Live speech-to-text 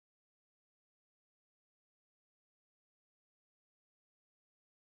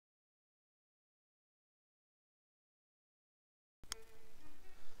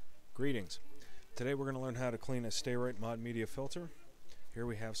Greetings. Today we're going to learn how to clean a Sta Rite mod media filter. Here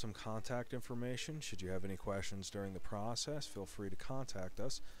we have some contact information. Should you have any questions during the process, feel free to contact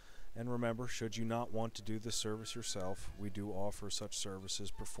us. And remember, should you not want to do this service yourself, we do offer such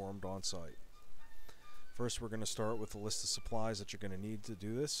services performed on site. First, we're going to start with a list of supplies that you're going to need to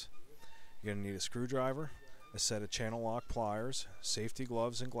do this. You're going to need a screwdriver, a set of channel lock pliers, safety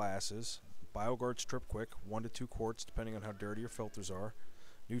gloves and glasses, BioGuard Strip Quick, 1 to 2 quarts depending on how dirty your filters are,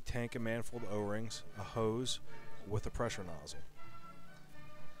 new tank and manifold O-rings, a hose with a pressure nozzle.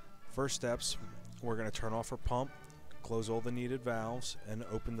 First steps, we're going to turn off our pump, close all the needed valves, and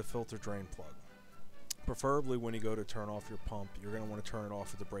open the filter drain plug. Preferably when you go to turn off your pump, you're going to want to turn it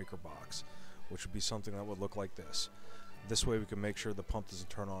off at the breaker box, which would be something that would look like this. This way we can make sure the pump doesn't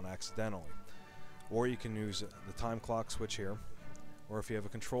turn on accidentally. Or you can use the time clock switch here, or if you have a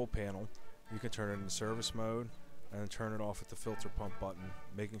control panel, you can turn it into service mode and then turn it off at the filter pump button,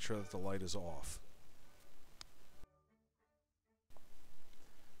 making sure that the light is off.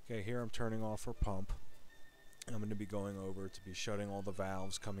 Okay, here I'm turning off our pump. I'm going to be going over to be shutting all the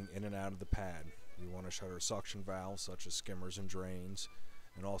valves coming in and out of the pad. You want to shut our suction valves such as skimmers and drains,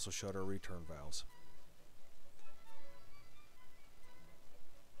 and also shut our return valves.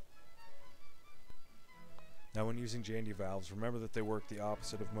 Now when using Jandy valves, remember that they work the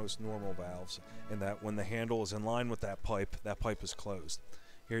opposite of most normal valves, in that when the handle is in line with that pipe is closed.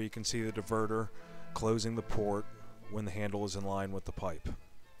 Here you can see the diverter closing the port when the handle is in line with the pipe.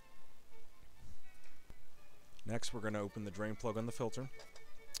 Next, we're going to open the drain plug on the filter.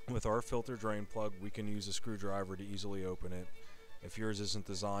 With our filter drain plug, we can use a screwdriver to easily open it. If yours isn't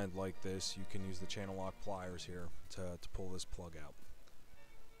designed like this, you can use the channel lock pliers here to pull this plug out.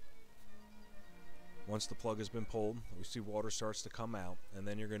 Once the plug has been pulled, we see water starts to come out, and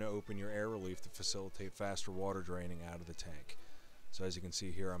then you're going to open your air relief to facilitate faster water draining out of the tank. So as you can see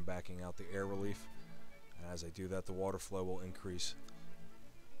here, I'm backing out the air relief, and as I do that, the water flow will increase.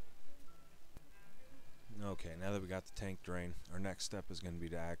 Okay, now that we got the tank drained, our next step is going to be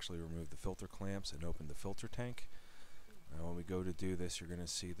to actually remove the filter clamps and open the filter tank. Now when we go to do this, you're going to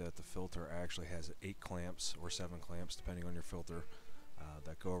see that the filter actually has 8 clamps or 7 clamps, depending on your filter,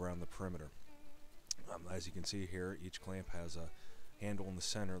 that go around the perimeter. As you can see here, each clamp has a handle in the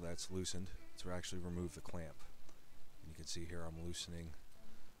center that's loosened to actually remove the clamp. And you can see here I'm loosening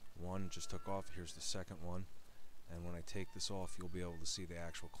one, just took off. Here's the second one. And when I take this off, you'll be able to see the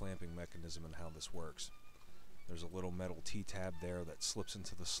actual clamping mechanism and how this works. There's a little metal T-tab there that slips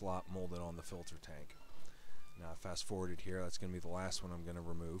into the slot molded on the filter tank. Now fast forwarded here, that's going to be the last one I'm going to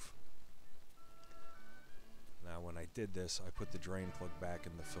remove. Now when I did this, I put the drain plug back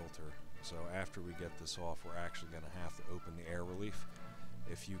in the filter. So after we get this off, we're actually going to have to open the air relief.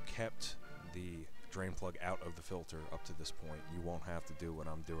 If you kept the drain plug out of the filter up to this point, you won't have to do what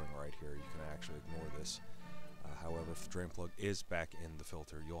I'm doing right here. You can actually ignore this. However, if the drain plug is back in the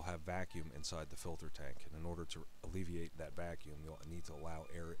filter, you'll have vacuum inside the filter tank. And in order to alleviate that vacuum, you'll need to allow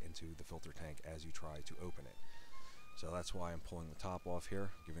air into the filter tank as you try to open it. So that's why I'm pulling the top off here,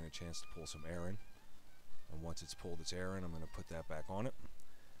 giving it a chance to pull some air in. And once it's pulled its air in, I'm going to put that back on it.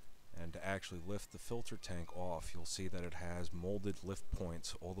 And to actually lift the filter tank off, you'll see that it has molded lift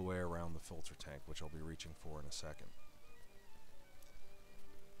points all the way around the filter tank, which I'll be reaching for in a second.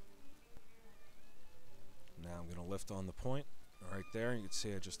 Now I'm going to lift on the point right there. You can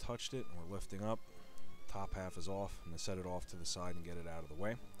see I just touched it and we're lifting up. Top half is off. I'm going to set it off to the side and get it out of the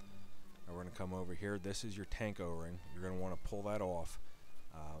way. Now we're going to come over here. This is your tank O-ring. You're going to want to pull that off.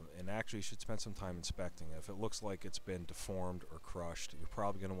 And actually you should spend some time inspecting it. If it looks like it's been deformed or crushed, you're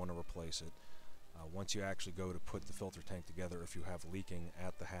probably going to want to replace it. Once you actually go to put the filter tank together, if you have leaking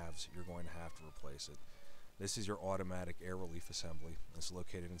at the halves, you're going to have to replace it. This is your automatic air relief assembly. It's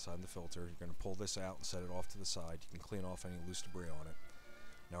located inside the filter. You're going to pull this out and set it off to the side. You can clean off any loose debris on it.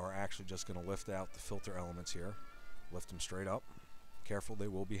 Now we're actually just going to lift out the filter elements here. Lift them straight up. Careful, they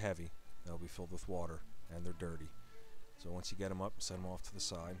will be heavy. They'll be filled with water and they're dirty. So once you get them up, set them off to the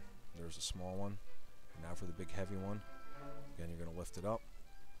side. There's a small one. And now for the big heavy one. Again, you're going to lift it up.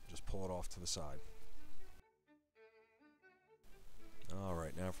 Just pull it off to the side.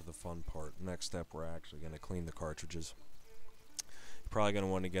 Alright, now for the fun part. Next step, we're actually going to clean the cartridges. You're probably going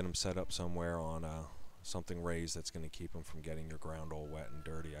to want to get them set up somewhere on something raised that's going to keep them from getting your ground all wet and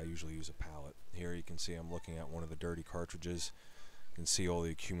dirty. I usually use a pallet. Here you can see I'm looking at one of the dirty cartridges. You can see all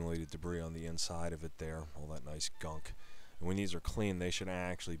the accumulated debris on the inside of it there, all that nice gunk. And when these are clean, they should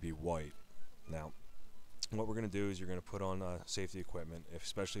actually be white. Now, what we're going to do is you're going to put on safety equipment,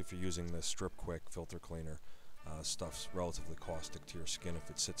 especially if you're using the Strip Quick filter cleaner. Stuff's relatively caustic to your skin if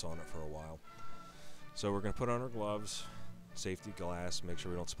it sits on it for a while. So we're going to put on our gloves, safety glass, make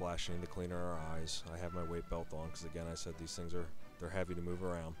sure we don't splash any of the cleaner in our eyes. I have my weight belt on because, again, I said these things they're heavy to move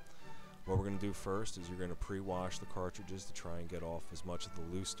around. What we're going to do first is you're going to pre-wash the cartridges to try and get off as much of the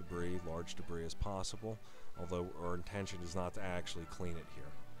loose debris, large debris as possible, although our intention is not to actually clean it here,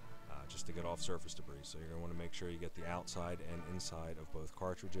 just to get off surface debris. So you're going to want to make sure you get the outside and inside of both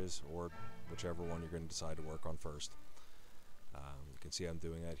cartridges, or whichever one you're going to decide to work on first. You can see I'm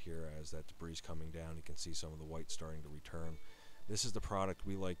doing that here as that debris is coming down. You can see some of the white starting to return. This is the product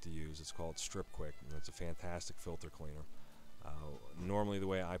we like to use. It's called Strip Quick, and it's a fantastic filter cleaner. Normally the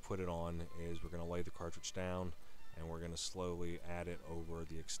way I put it on is we're going to lay the cartridge down and we're going to slowly add it over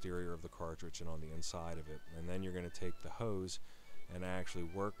the exterior of the cartridge and on the inside of it, and then you're going to take the hose and actually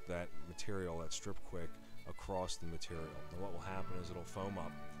work that material, that Strip Quick, across the material. And what will happen is it'll foam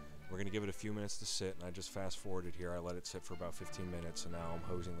up. We're going to give it a few minutes to sit, and I just fast forwarded here. I let it sit for about 15 minutes, and now I'm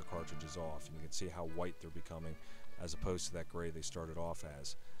hosing the cartridges off, and you can see how white they're becoming as opposed to that gray they started off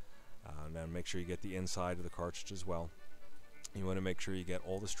as. Now make sure you get the inside of the cartridge as well. You want to make sure you get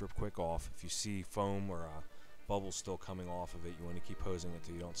all the Strip Quick off. If you see foam or bubbles still coming off of it, you want to keep hosing it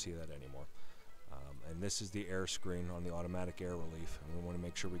till you don't see that anymore. And this is the air screen on the automatic air relief, and we want to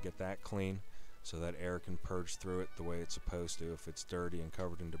make sure we get that clean so that air can purge through it the way it's supposed to. If it's dirty and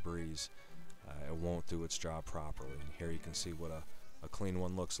covered in debris, it won't do its job properly. And here you can see what a clean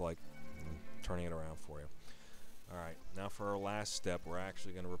one looks like. I'm turning it around for you. Alright, now for our last step, we're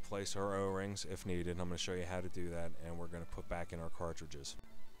actually going to replace our O-rings if needed. I'm going to show you how to do that, and we're going to put back in our cartridges.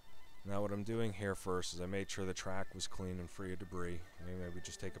 Now what I'm doing here first is I made sure the track was clean and free of debris. Maybe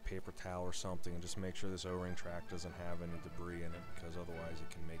just take a paper towel or something and just make sure this O-ring track doesn't have any debris in it, because otherwise it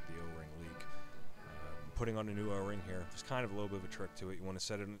can make the O-ring leak. Putting on a new O-ring here, there's kind of a little bit of a trick to it. You want to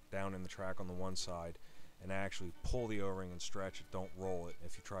set it down in the track on the one side and actually pull the O-ring and stretch it. Don't roll it.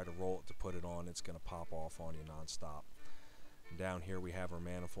 If you try to roll it to put it on, it's going to pop off on you non-stop. And down here we have our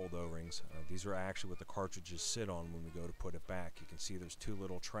manifold O-rings. These are actually what the cartridges sit on when we go to put it back. You can see there's two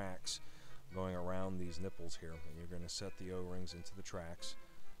little tracks going around these nipples here, and you're going to set the O-rings into the tracks.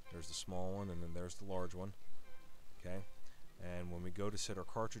 There's the small one, and then there's the large one. Okay, and when we go to set our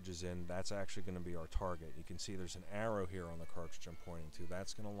cartridges in, that's actually going to be our target. You can see there's an arrow here on the cartridge I'm pointing to.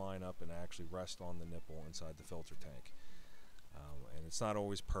 That's going to line up and actually rest on the nipple inside the filter tank. And it's not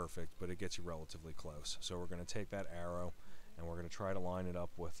always perfect, but it gets you relatively close. So we're going to take that arrow and we're going to try to line it up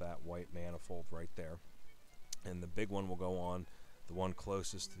with that white manifold right there. And the big one will go on the one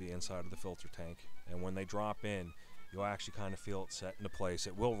closest to the inside of the filter tank. And when they drop in, you'll actually kind of feel it set into place.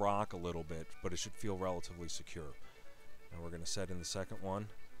 It will rock a little bit, but it should feel relatively secure. And we're going to set in the second one.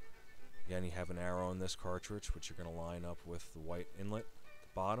 Again, you have an arrow in this cartridge, which you're going to line up with the white inlet at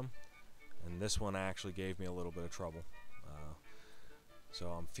the bottom. And this one actually gave me a little bit of trouble. So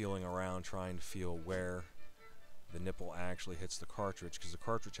I'm feeling around trying to feel where the nipple actually hits the cartridge, because the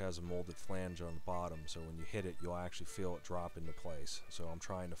cartridge has a molded flange on the bottom, so when you hit it, you'll actually feel it drop into place. So I'm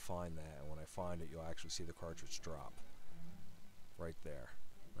trying to find that, and when I find it, you'll actually see the cartridge drop. Right there.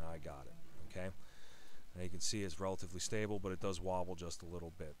 Now I got it. Okay? Now you can see it's relatively stable, but it does wobble just a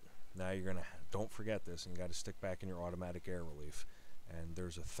little bit. Now you're gonna, don't forget this, and you got to stick back in your automatic air relief. And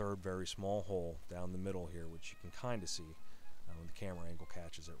there's a third very small hole down the middle here, which you can kind of see when the camera angle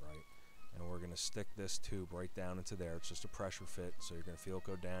catches it right. And we're going to stick this tube right down into there. It's just a pressure fit, so you're going to feel it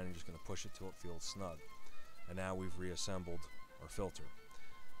go down. You're just going to push it till it feels snug. And now we've reassembled our filter.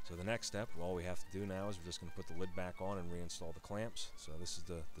 So the next step, all we have to do now is we're just going to put the lid back on and reinstall the clamps. So this is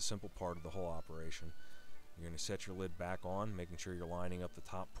the simple part of the whole operation. You're going to set your lid back on, making sure you're lining up the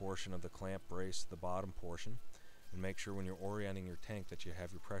top portion of the clamp brace to the bottom portion. And make sure when you're orienting your tank that you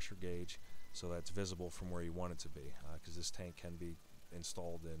have your pressure gauge so that's visible from where you want it to be, because this tank can be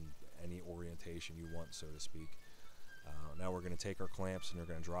installed in any orientation you want, so to speak. Now we're going to take our clamps and you're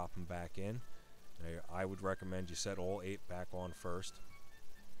going to drop them back in. Now, I would recommend you set all 8 back on first.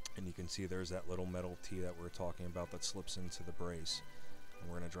 And you can see there's that little metal T that we were talking about that slips into the brace. And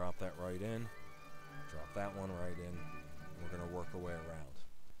we're going to drop that right in, drop that one right in, and we're going to work our way around.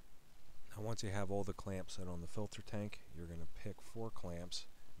 Now once you have all the clamps set on the filter tank, you're going to pick 4 clamps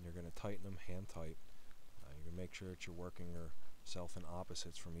and you're going to tighten them hand tight. You're going to make sure that you're working yourself in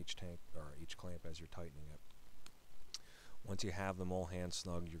opposites from each tank or each clamp as you're tightening it. Once you have them all hand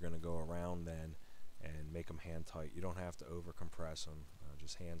snug, you're going to go around then and make them hand tight. You don't have to over compress them,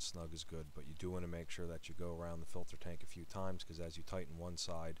 just hand snug is good, but you do want to make sure that you go around the filter tank a few times, because as you tighten one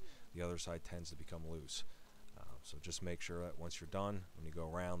side, the other side tends to become loose. So just make sure that once you're done, when you go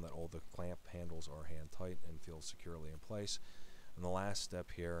around, that all the clamp handles are hand tight and feel securely in place. And the last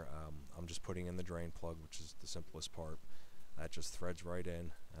step here, I'm just putting in the drain plug, which is the simplest part. That just threads right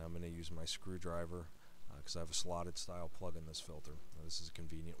in. I'm going to use my screwdriver because I have a slotted style plug in this filter. This is a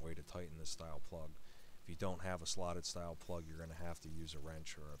convenient way to tighten this style plug. If you don't have a slotted style plug, you're going to have to use a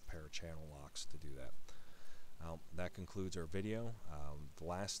wrench or a pair of channel locks to do that. That concludes our video. The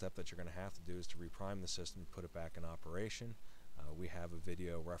last step that you're going to have to do is to reprime the system, put it back in operation. We have a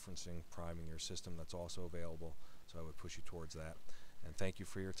video referencing priming your system that's also available, so I would push you towards that. And thank you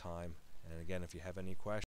for your time. And again, if you have any questions,